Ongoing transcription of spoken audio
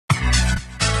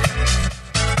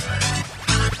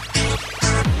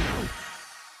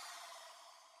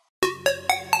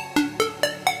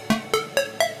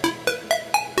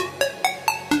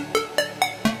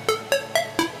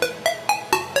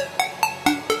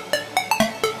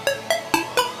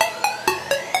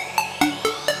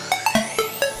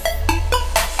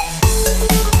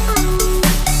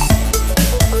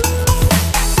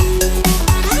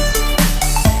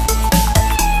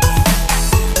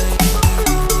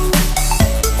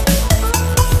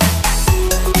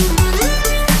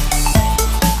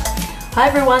Hi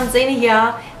everyone, Xena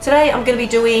here. Today I'm going to be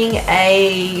doing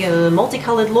a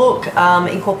multicolored look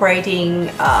incorporating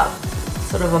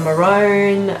sort of a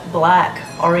maroon, black,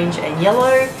 orange and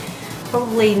yellow.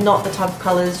 Probably not the type of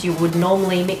colours you would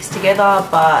normally mix together,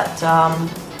 but I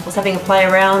was having a play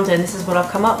around and this is what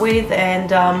I've come up with,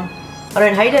 and I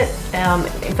don't hate it.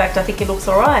 In fact, I think it looks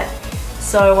alright.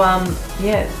 So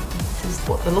yeah, this is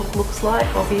what the look looks like,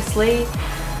 obviously.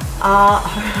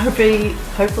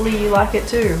 Hopefully you like it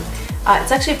too.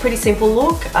 It's actually a pretty simple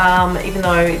look, even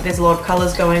though there's a lot of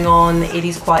colours going on. It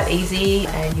is quite easy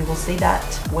and you will see that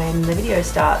when the video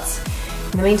starts.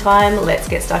 In the meantime, let's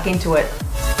get stuck into it.